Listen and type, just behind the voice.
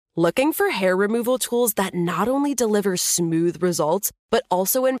Looking for hair removal tools that not only deliver smooth results, but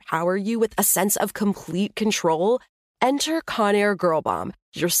also empower you with a sense of complete control? Enter Conair Girl Bomb,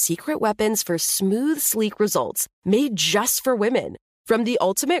 your secret weapons for smooth, sleek results, made just for women. From the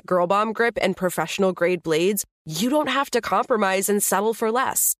ultimate Girl Bomb grip and professional-grade blades, you don't have to compromise and settle for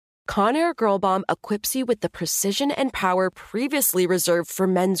less. Conair Girl Bomb equips you with the precision and power previously reserved for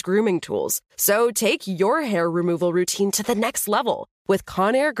men's grooming tools. So take your hair removal routine to the next level with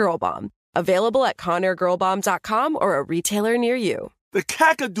Conair Girl Bomb. Available at ConairGirlBomb.com or a retailer near you. The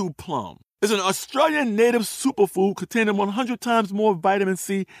Kakadu plum is an Australian native superfood containing 100 times more vitamin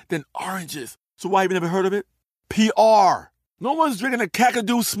C than oranges. So why have you never heard of it? PR. No one's drinking a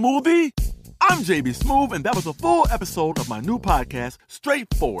Kakadu smoothie? I'm JB Smoove, and that was a full episode of my new podcast,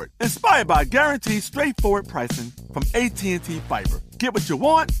 Straightforward, inspired by guaranteed straightforward pricing from AT&T Fiber. Get what you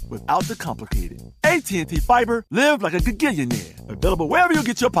want without the complicated. AT&T Fiber, live like a gigillionaire. Available wherever you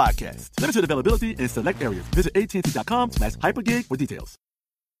get your podcasts. Limited availability in select areas. Visit AT&T.com/hypergig for details.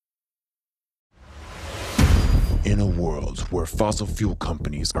 In a world where fossil fuel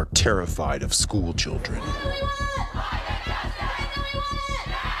companies are terrified of school children,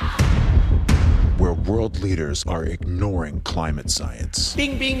 where world leaders are ignoring climate science,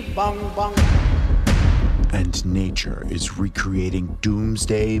 bing, bing, bong, bong, and nature is recreating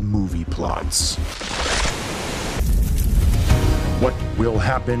doomsday movie plots. What will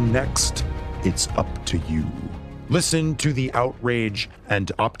happen next? It's up to you. Listen to the Outrage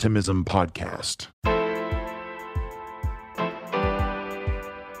and Optimism podcast.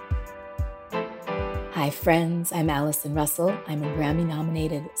 Hi friends, I'm Allison Russell. I'm a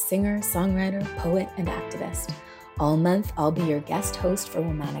Grammy-nominated singer, songwriter, poet, and activist. All month, I'll be your guest host for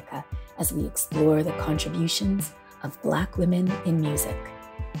Womanica as we explore the contributions of Black women in music.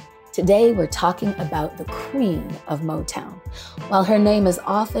 Today, we're talking about the queen of Motown. While her name is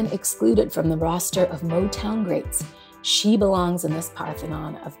often excluded from the roster of Motown greats, she belongs in this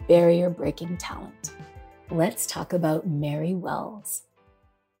Parthenon of barrier-breaking talent. Let's talk about Mary Wells.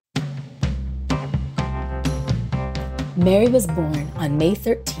 Mary was born on May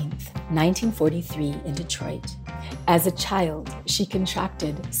 13th, 1943 in Detroit. As a child, she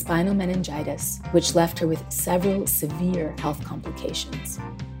contracted spinal meningitis, which left her with several severe health complications,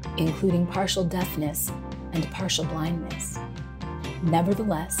 including partial deafness and partial blindness.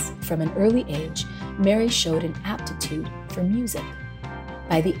 Nevertheless, from an early age, Mary showed an aptitude for music.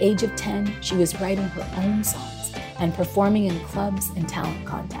 By the age of 10, she was writing her own songs and performing in clubs and talent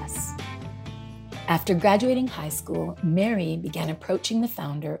contests. After graduating high school, Mary began approaching the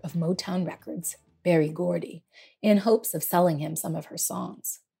founder of Motown Records, Berry Gordy, in hopes of selling him some of her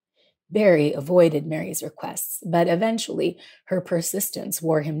songs. Berry avoided Mary's requests, but eventually her persistence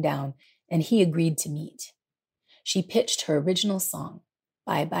wore him down, and he agreed to meet. She pitched her original song,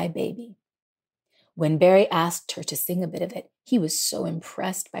 Bye Bye Baby. When Berry asked her to sing a bit of it, he was so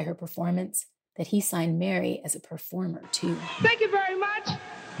impressed by her performance that he signed Mary as a performer too. Thank you very much.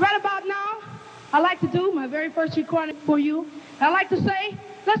 Right about now, I'd like to do my very first recording for you. I'd like to say,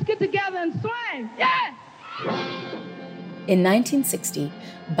 let's get together and swing. Yeah! In 1960,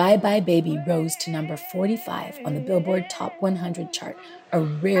 Bye Bye Baby rose to number 45 on the Billboard Top 100 chart, a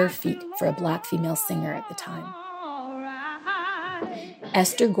rare feat for a Black female singer at the time.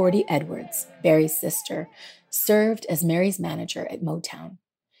 Esther Gordy Edwards, Berry's sister, served as Mary's manager at Motown.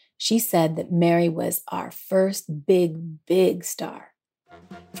 She said that Mary was our first big star.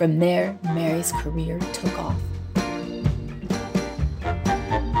 From there, Mary's career took off.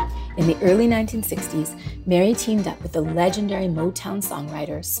 In the early 1960s, Mary teamed up with the legendary Motown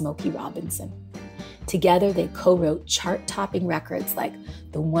songwriter Smokey Robinson. Together, they co-wrote chart-topping records like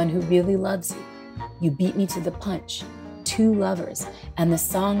The One Who Really Loves You, You Beat Me to the Punch, Two Lovers, and the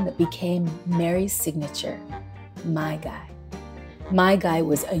song that became Mary's signature, My Guy. My Guy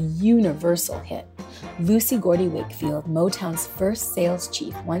was a universal hit. Lucy Gordy Wakefield, Motown's first sales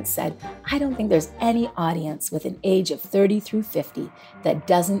chief, once said, "I don't think there's any audience with an age of 30 through 50 that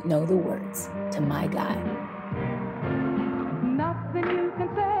doesn't know the words to My Guy." Nothing you can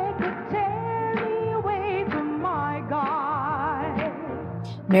say could tear me away from my guy.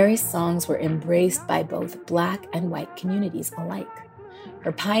 Mary's songs were embraced by both Black and white communities alike.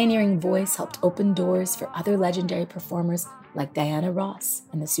 Her pioneering voice helped open doors for other legendary performers like Diana Ross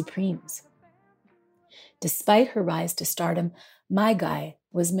and the Supremes. Despite her rise to stardom, My Guy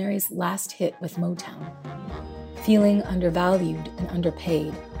was Mary's last hit with Motown. Feeling undervalued and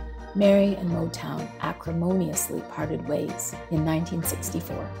underpaid, Mary and Motown acrimoniously parted ways in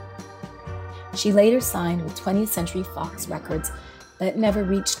 1964. She later signed with 20th Century Fox Records, but never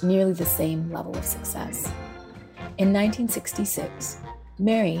reached nearly the same level of success. In 1966,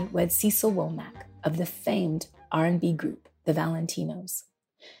 Mary wed Cecil Womack of the famed R&B group, the Valentinos.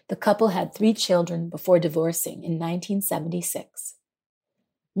 The couple had 3 children before divorcing in 1976.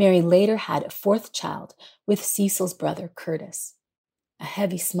 Mary later had a 4th child with Cecil's brother, Curtis. A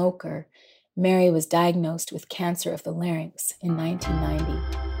heavy smoker, Mary was diagnosed with cancer of the larynx in 1990.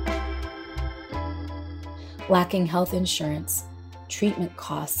 Lacking health insurance, treatment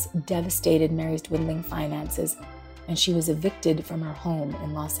costs devastated Mary's dwindling finances, and she was evicted from her home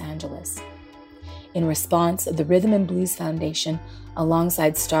in Los Angeles. In response, the Rhythm and Blues Foundation,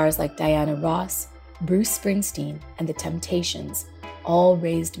 alongside stars like Diana Ross, Bruce Springsteen, and The Temptations, all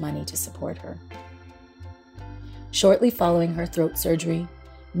raised money to support her. Shortly following her throat surgery,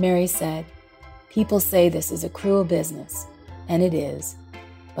 Mary said, "People say this is a cruel business, and it is,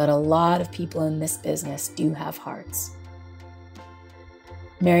 but a lot of people in this business do have hearts."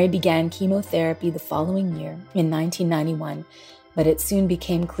 Mary began chemotherapy the following year, in 1991, but it soon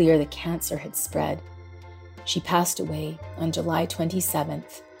became clear the cancer had spread. She passed away on July 27,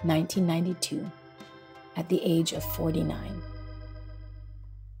 1992, at the age of 49.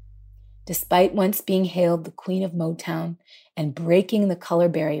 Despite once being hailed the Queen of Motown and breaking the color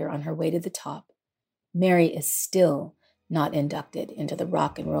barrier on her way to the top, Mary is still not inducted into the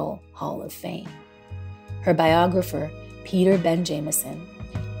Rock and Roll Hall of Fame. Her biographer, Peter Ben Jameson,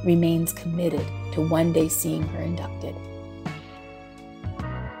 remains committed to one day seeing her inducted.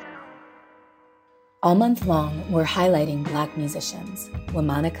 All month long, we're highlighting Black musicians.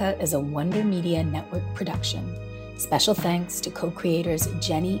 Womanica is a Wonder Media Network production. Special thanks to co-creators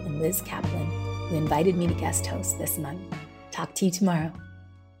Jenny and Liz Kaplan, who invited me to guest host this month. Talk to you tomorrow.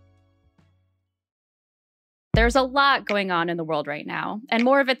 There's a lot going on in the world right now, and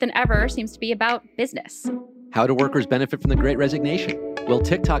more of it than ever seems to be about business. How do workers benefit from the Great Resignation? Will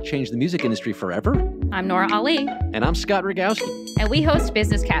TikTok change the music industry forever? I'm Nora Ali. And I'm Scott Rogowski. And we host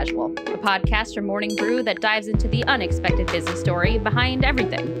Business Casual, a podcast from Morning Brew that dives into the unexpected business story behind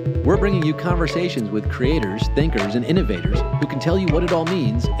everything. We're bringing you conversations with creators, thinkers, and innovators who can tell you what it all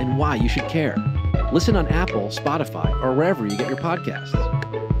means and why you should care. Listen on Apple, Spotify, or wherever you get your podcasts.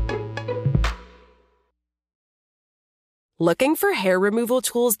 Looking for hair removal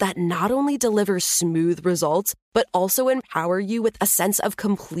tools that not only deliver smooth results, but also empower you with a sense of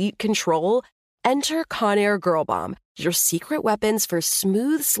complete control? Enter Conair Girl Bomb, your secret weapons for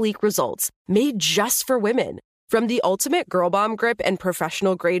smooth, sleek results, made just for women. From the ultimate Girl Bomb grip and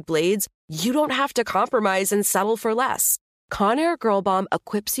professional-grade blades, you don't have to compromise and settle for less. Conair Girl Bomb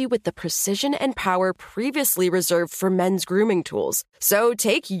equips you with the precision and power previously reserved for men's grooming tools. So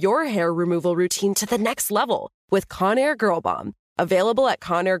take your hair removal routine to the next level with Conair Girl Bomb. Available at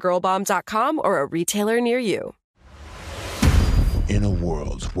ConairGirlBomb.com or a retailer near you. In a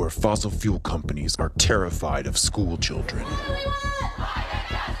world where fossil fuel companies are terrified of school children,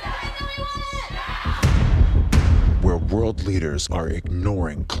 where world leaders are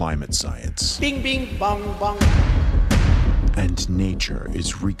ignoring climate science, Bing, bing, bong, bong, and nature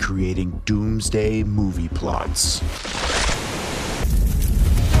is recreating doomsday movie plots.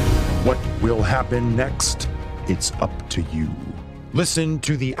 What will happen next? It's up to you. Listen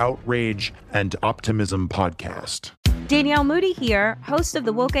to the Outrage and Optimism podcast. Danielle Moody here, host of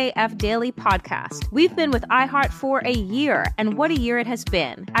the Woke AF Daily podcast. We've been with iHeart for a year, and what a year it has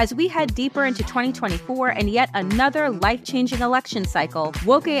been. As we head deeper into 2024 and yet another life-changing election cycle,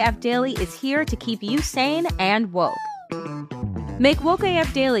 Woke AF Daily is here to keep you sane and woke. Make Woke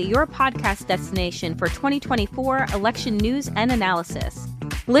AF Daily your podcast destination for 2024 election news and analysis.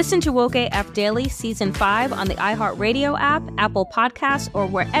 Listen to Woke AF Daily Season 5 on the iHeartRadio app, Apple Podcasts, or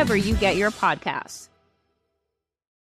wherever you get your podcasts.